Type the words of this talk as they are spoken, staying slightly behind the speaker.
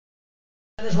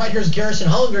Right here is Garrison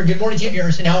Hullinger. Good morning to you,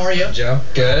 Garrison. How are you? Joe.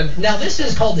 Good. Now, this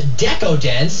is called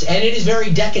Deco-Dense, and it is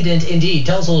very decadent indeed.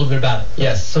 Tell us a little bit about it.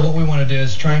 Yes, so what we want to do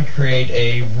is try and create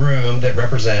a room that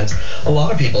represents a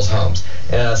lot of people's homes.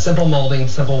 Simple molding,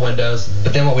 simple windows,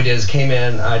 but then what we did is came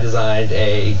in, I designed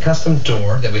a custom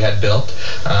door that we had built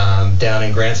down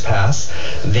in Grants Pass.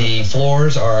 The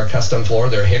floors are a custom floor.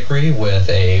 They're hickory with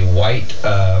a white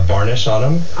varnish on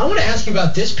them. I want to ask you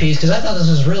about this piece because I thought this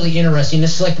was really interesting.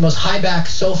 This is like the most high-back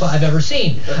sofa I've ever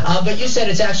seen. But you said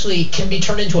it's actually can be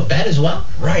turned into a bed as well?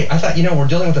 Right. I thought, we're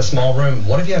dealing with a small room.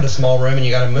 What if you have a small room and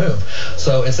you got to move?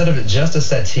 So instead of just a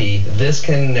settee, this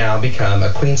can now become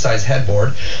a queen-size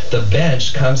headboard. The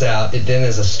bench comes out. It then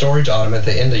is a storage ottoman at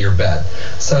the end of your bed.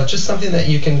 So just something that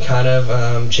you can kind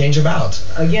of change about.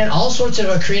 Again, all sorts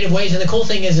of creative ways. And the cool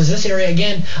thing is this area,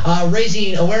 again,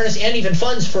 raising awareness and even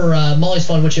funds for Molly's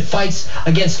Fund, which it fights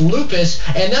against lupus.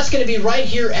 And that's going to be right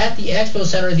here at the Expo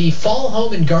Center, the Fall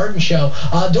Home and Garden Show.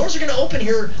 Doors are going to open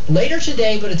here later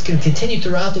today, but it's going to continue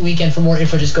throughout the weekend. For more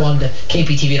info, just go on to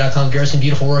kptv.com. Garrison,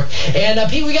 beautiful work. And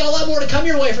Pete, we got a lot more to come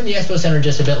your way from the Expo Center in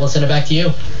just a bit. Let's send it back to you.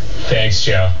 Thanks,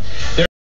 Joe.